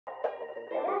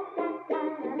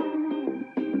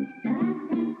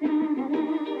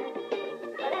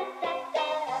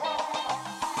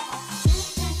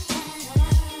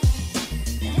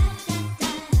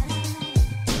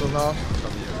off.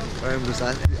 We're in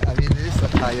Busan. I mean, this is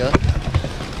attire.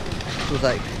 So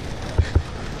like,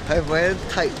 I'm wearing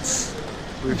tights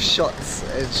with shorts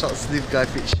and short sleeve guy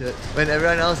fit shirt when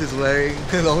everyone else is wearing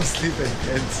long sleeve and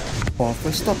pants. For our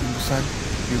first stop in Busan,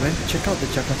 we went to check out the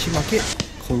Jagalchi Market,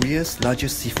 Korea's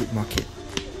largest seafood market.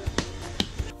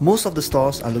 Most of the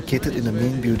stores are located in the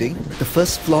main building. The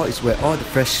first floor is where all the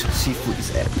fresh seafood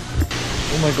is at.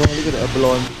 Oh my god, look at the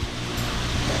abalone.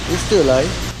 It's still alive.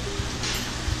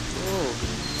 Oh.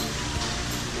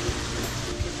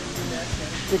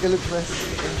 Take a look first.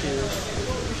 Thank you.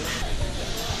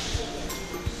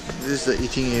 This is the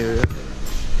eating area.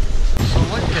 So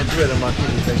what you can do at the market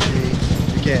is actually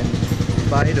you can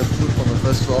buy the food from the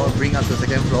first floor, bring up to the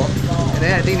second floor, and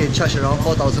then I think they charge around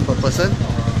 4,000 per person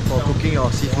for cooking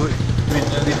your seafood.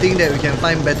 We think that we can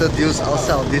find better deals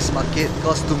outside of this market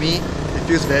because to me it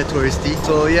feels very touristy.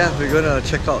 So yeah, we're gonna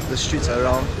check out the streets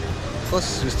around. Of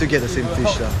course, we still get the same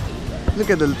fish. Look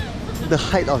at the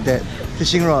height of that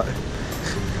fishing rod.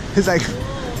 It's like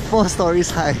 4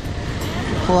 stories high.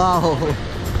 Wow!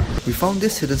 We found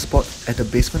this hidden spot at the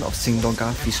basement of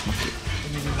Singdongga Fish Market.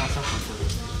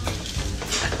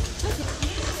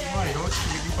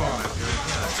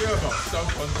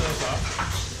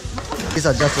 These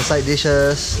are just the side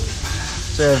dishes.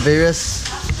 So we have various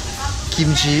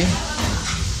kimchi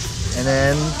and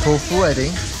then tofu, I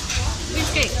think.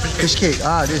 Fish cake. Fish cake.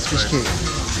 Ah, this is fish cake.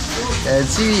 And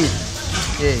seaweed.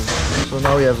 Okay. So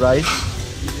now we have rice,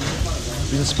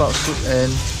 bean sprout soup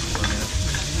and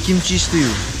kimchi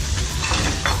stew.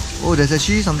 Oh, there's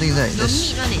actually something inside.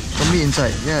 There's the meat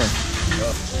inside, yeah.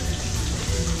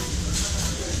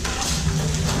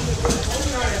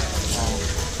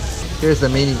 Here's the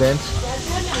main event.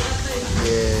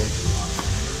 Yeah.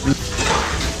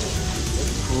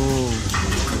 Oh,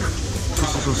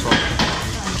 so soft.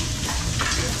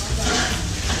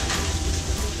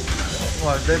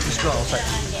 Wow, it's very crispy outside.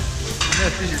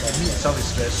 The fish, the meat itself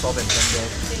is very soft and tender.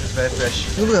 It's very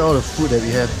fresh. Look at all the food that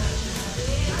we have.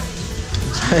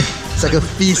 It's like a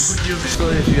feast. So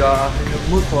if you are in the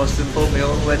mood for a simple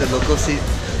meal where the locals eat,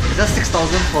 it's just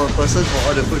 6,000 for a person for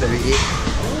all the food that we ate.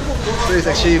 So it's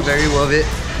actually very worth it.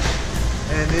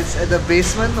 And it's at the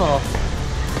basement of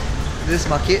this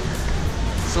market.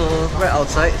 So right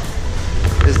outside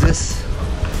is this.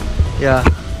 Yeah.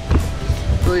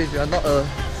 So if you are not a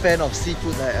fan of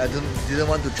seafood, like I didn't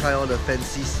want to try all the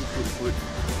fancy seafood food,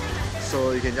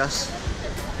 so you can just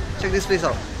check this place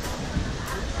out.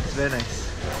 It's very nice.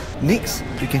 Next,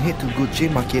 we can head to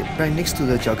Gukje Market right next to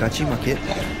the Jalgachi Market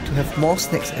to have more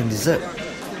snacks and dessert.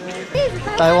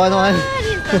 Taiwan one.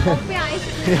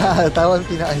 Yeah, Taiwan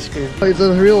peanut ice cream. Oh, it's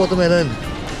a real watermelon.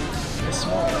 It's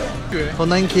small. For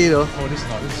 9k though. Oh, this is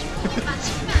not this.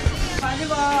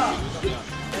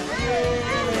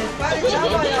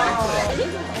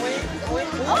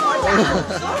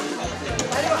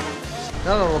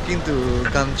 Now we're walking to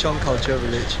Gamcheon Culture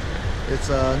Village. It's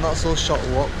a not so short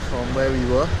walk from where we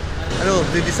were. I know,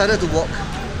 they decided to walk,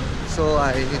 so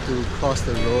I need to cross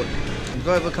the road. If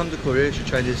you ever come to Korea, you should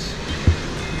try this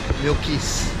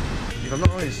milkies. If I'm not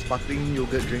wrong, it's sparkling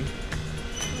yogurt drink.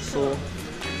 So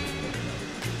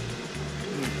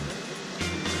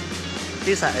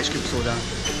tastes like ice cream soda.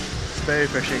 It's very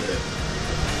refreshing.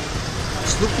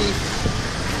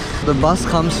 Sloopy. The bus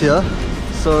comes here,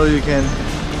 so you can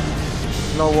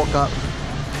now walk up.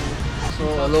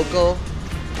 So a local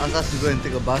asked us to go and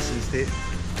take a bus instead.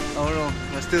 Oh no,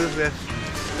 we're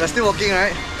still walking,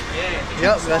 right? Yeah.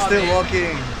 Yep, we're still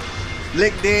walking.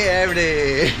 Leg day every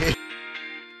day.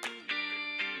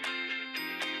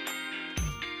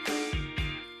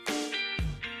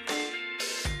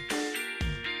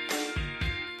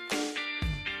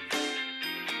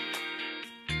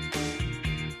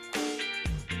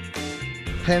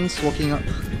 Hence walking up.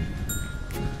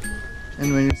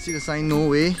 And when you see the sign "No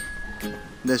way,"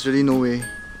 there's really no way.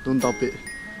 Don't doubt it.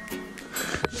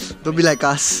 Don't be like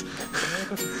us.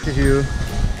 If you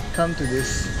come to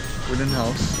this wooden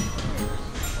house,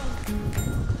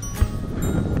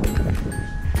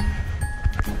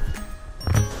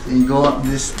 and you go up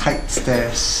these tight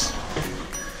stairs.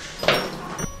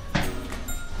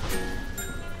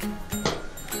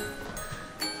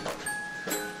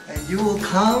 And you will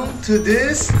come to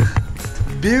this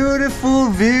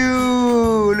beautiful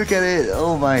view! Look at it!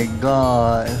 Oh my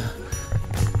god!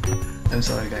 I'm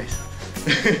sorry guys.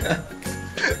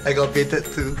 I got baited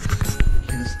too.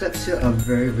 Okay, the steps here are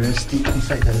very steep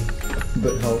inside the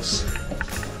birdhouse.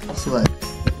 So like,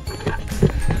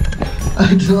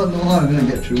 I do not know how I'm gonna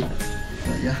get through.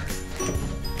 But yeah.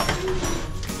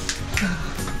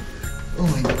 Oh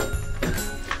my god.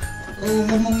 Oh,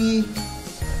 mommy!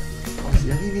 Oh, I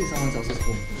think this is someone else's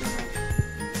home.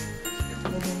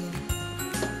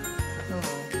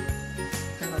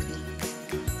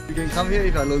 You can come here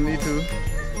if you're lonely too.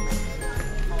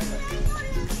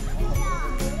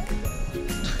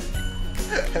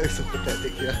 That is so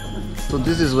pathetic here. So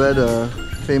this is where the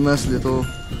famous little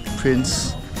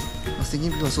prince. I was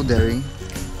thinking people are so daring.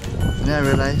 And then I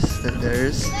realized that there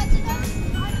is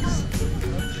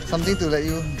something to let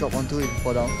you drop onto if you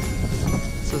fall down.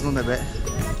 So it's not that bad.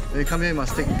 When you come here, you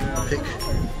must take a pic.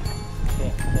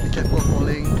 Be careful of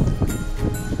falling.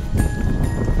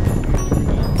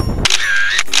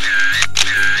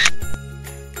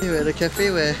 We're at the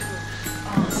cafe where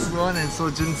Swan and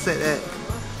Sojun sat at,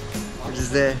 which is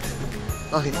there.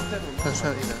 Okay,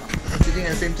 sitting at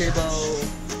the same table.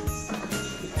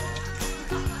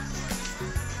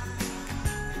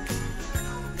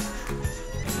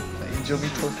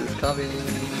 Indomie toast is coming.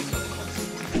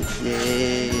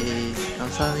 Yay!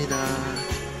 감사합니다.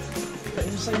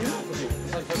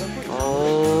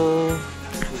 Oh!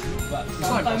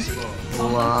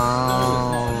 Wow!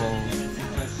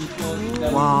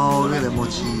 Wow! Look at that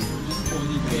mochi.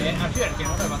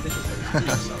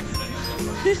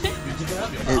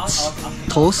 It's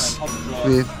toast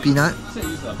with peanut.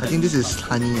 I think this is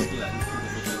honey.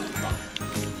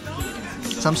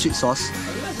 Some sweet sauce.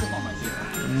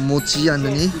 Mochi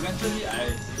underneath.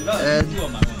 And it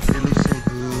looks so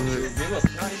good.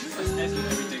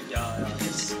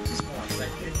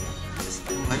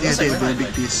 I think I take a very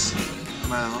big piece.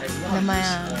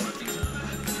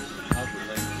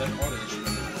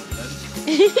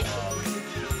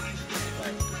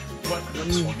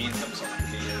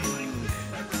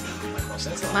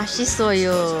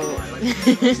 맛있어요.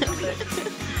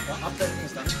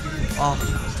 Oh.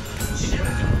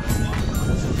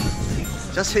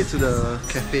 Just head to the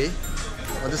cafe,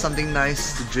 order something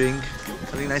nice to drink,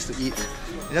 something nice to eat,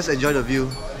 and just enjoy the view.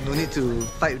 No need to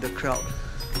fight with the crowd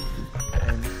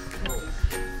and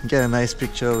get a nice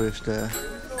picture with the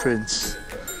prince.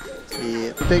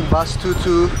 Yeah. To take bus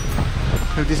 22,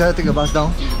 we've decided to take a bus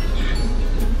down.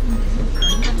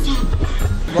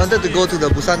 We wanted to go to the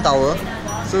Busan Tower,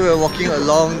 so we were walking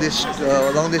along this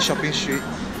shopping street,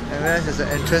 and realized there's an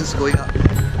entrance going up.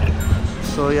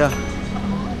 So yeah,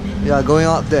 we are going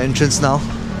up the entrance now.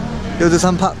 Go to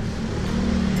Busan Park,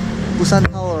 Busan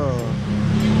Tower.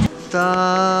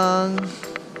 Dang.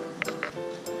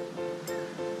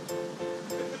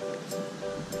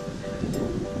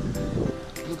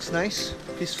 Looks nice,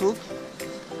 peaceful.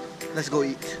 Let's go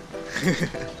eat.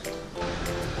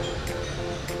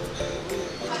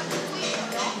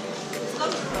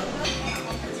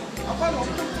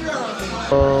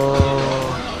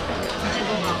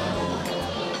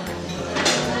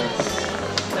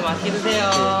 맛있게 드세요.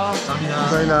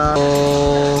 감사합니다.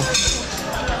 Oh.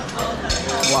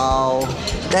 Wow,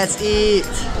 that's it.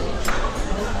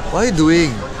 What are you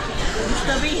doing?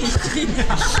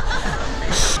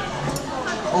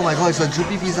 Oh my god, it's a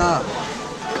droopy pizza.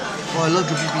 Oh, I love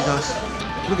droopy pizzas.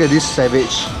 Look at this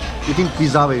savage eating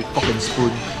pizza with fork and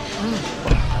spoon.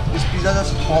 This pizza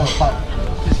just fall apart.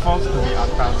 His fault to be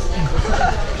atas.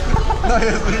 Now he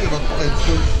has to eat with a fork and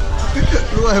spoon.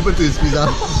 Look what happened to his pizza.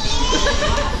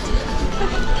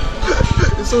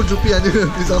 It's so droopy until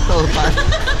the pizza fell apart.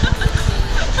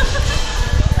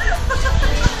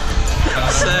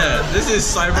 Sad. This is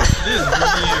cyber. This is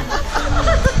bullying.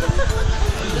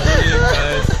 Bullying,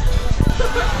 guys.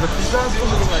 The pizza is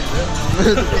supposed to look like this.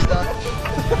 The pizza.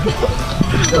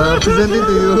 Presenting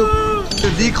to you the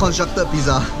deconstructed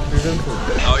pizza.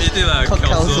 I'll eat it like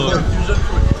council.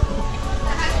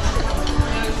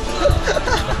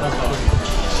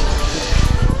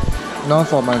 Now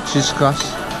for my cheese crust.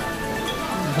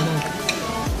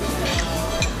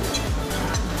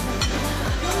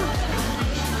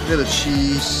 Look at the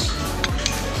cheese.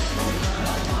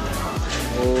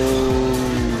 Oh.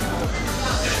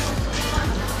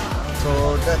 So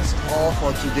that's all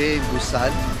for today in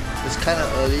Busan. It's kind of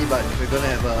early, but we're gonna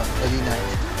have an early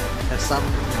night. Have some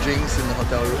drinks in the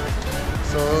hotel room.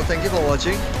 So thank you for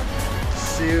watching.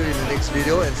 See you in the next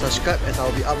video and subscribe as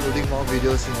I'll be uploading more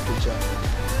videos in the future.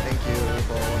 Thank you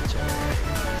for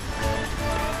watching.